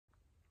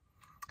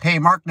Hey,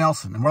 Mark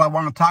Nelson, and what I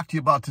want to talk to you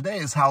about today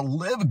is how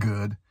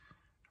LiveGood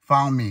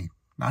found me.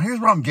 Now, here's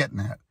what I'm getting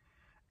at.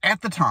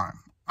 At the time,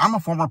 I'm a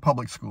former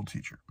public school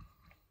teacher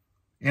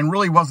and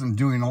really wasn't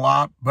doing a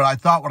lot, but I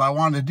thought what I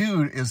wanted to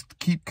do is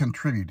keep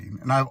contributing.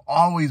 And I've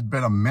always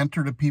been a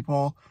mentor to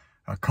people,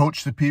 a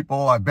coach to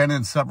people. I've been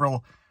in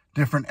several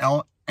different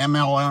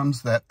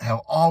MLMs that have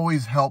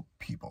always helped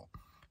people,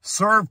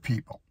 serve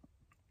people.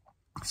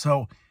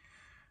 So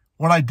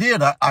what I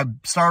did, I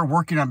started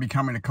working on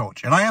becoming a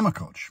coach, and I am a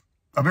coach.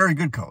 A very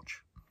good coach.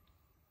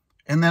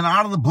 And then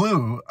out of the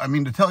blue, I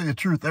mean, to tell you the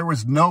truth, there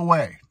was no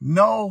way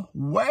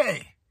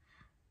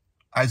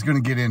I was going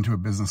to get into a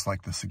business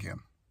like this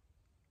again.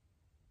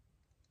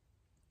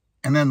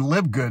 And then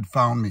LiveGood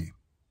found me.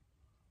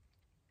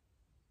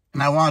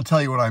 And I want to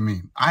tell you what I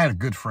mean. I had a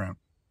good friend,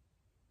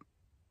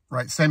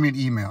 right? Send me an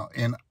email,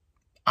 and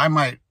I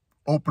might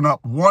open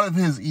up one of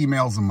his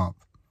emails a month.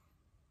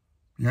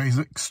 You know, he's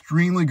an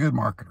extremely good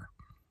marketer.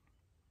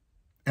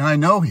 And I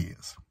know he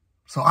is.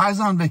 So I was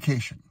on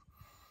vacation,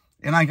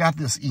 and I got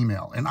this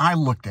email, and I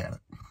looked at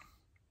it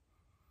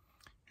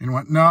and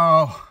went,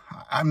 no,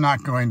 I'm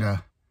not even going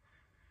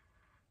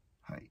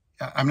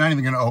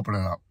to open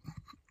it up.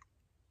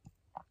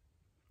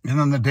 And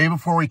then the day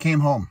before we came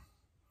home,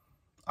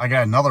 I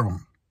got another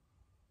one.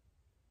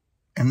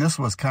 And this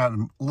was kind of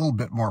a little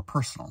bit more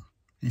personal.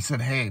 He said,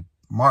 hey,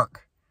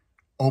 Mark,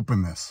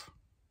 open this.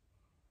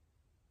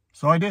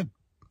 So I did.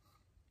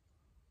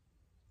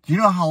 Do you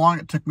know how long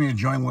it took me to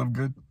join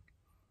LiveGood?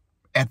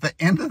 At the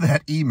end of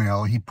that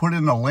email, he put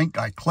in a link.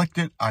 I clicked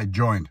it. I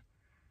joined.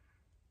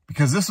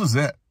 Because this was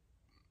it.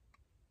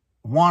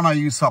 One, I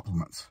use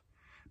supplements.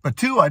 But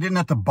two, I didn't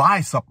have to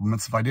buy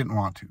supplements if I didn't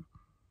want to.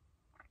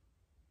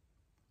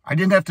 I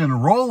didn't have to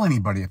enroll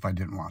anybody if I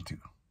didn't want to.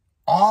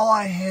 All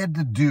I had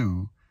to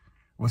do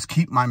was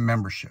keep my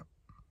membership.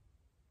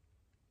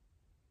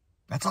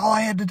 That's all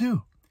I had to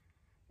do.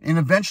 And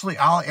eventually,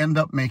 I'll end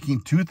up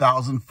making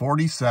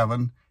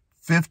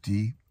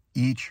 $2,047.50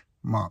 each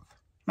month.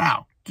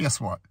 Now,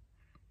 guess what?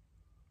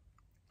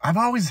 I've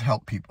always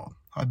helped people.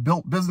 I've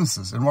built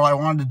businesses. And what I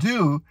wanted to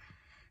do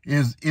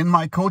is, in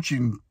my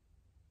coaching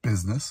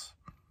business,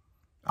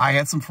 I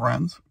had some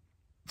friends.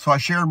 So I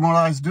shared what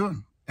I was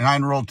doing. And I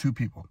enrolled 2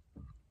 people.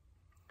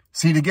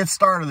 See, to get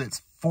started,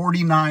 it's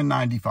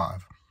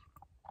 $49.95.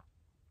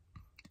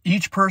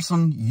 Each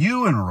person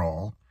you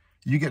enroll,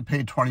 you get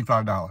paid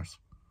 $25.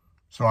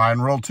 So I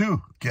enrolled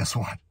 2. Guess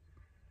what?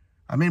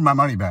 I made my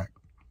money back.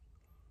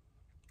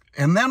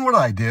 And then what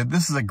I did,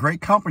 this is a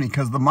great company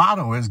because the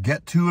motto is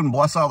get to and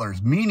bless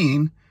others,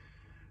 meaning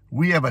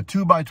we have a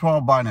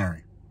 2x12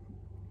 binary,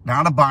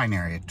 not a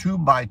binary, a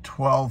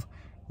 2x12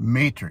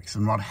 matrix.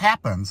 And what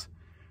happens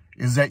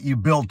is that you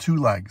build 2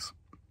 legs.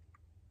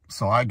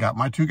 So I got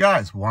my 2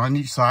 guys, one on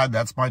each side.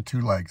 That's my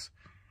 2 legs.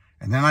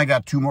 And then I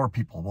got 2 more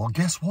people. Well,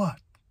 guess what?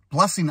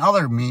 Blessing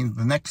other means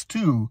the next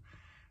 2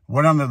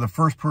 went under the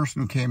first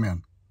person who came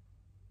in.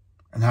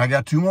 And then I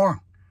got 2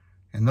 more.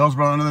 And those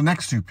went under the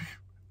next 2 people.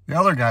 The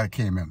other guy that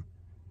came in.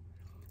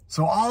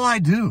 So all I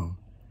do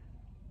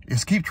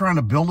is keep trying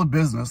to build a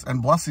business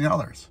and blessing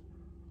others.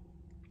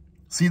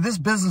 See, this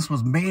business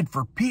was made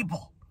for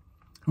people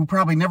who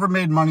probably never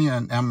made money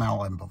in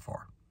MLM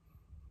before.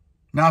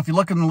 Now, if you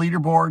look in the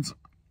leaderboards,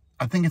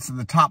 I think it's in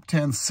the top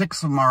 10,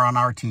 6 of them are on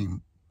our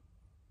team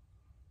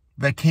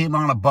that came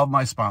on above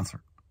my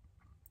sponsor,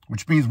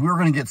 which means we're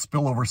going to get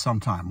spillover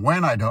sometime.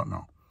 When, I don't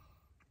know.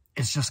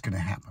 It's just going to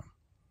happen.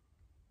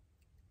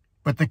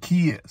 But the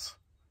key is,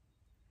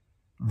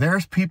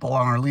 there's people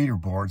on our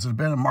leaderboards that have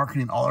been in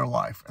marketing all their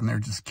life, and they're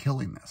just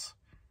killing this.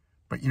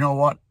 But you know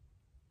what?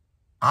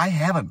 I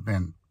haven't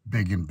been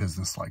big in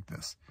business like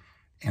this,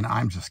 and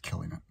I'm just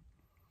killing it.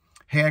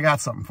 Hey, I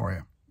got something for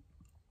you.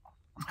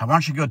 I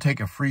want you to go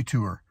take a free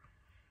tour.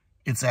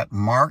 It's at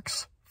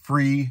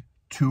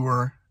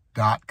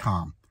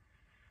marksfreetour.com.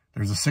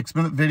 There's a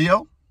 6-minute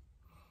video.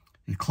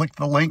 You click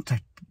the link to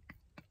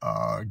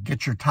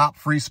get your top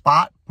free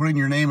spot, put in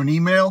your name and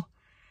email,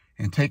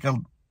 and take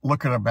a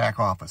look at our back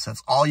office.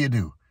 That's all you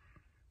do.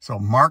 So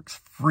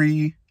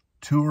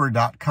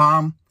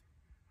marksfreetour.com.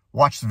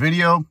 Watch the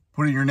video,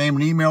 put in your name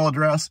and email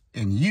address,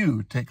 and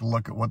you take a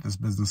look at what this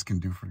business can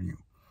do for you.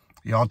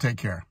 Y'all take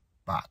care.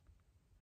 Bye.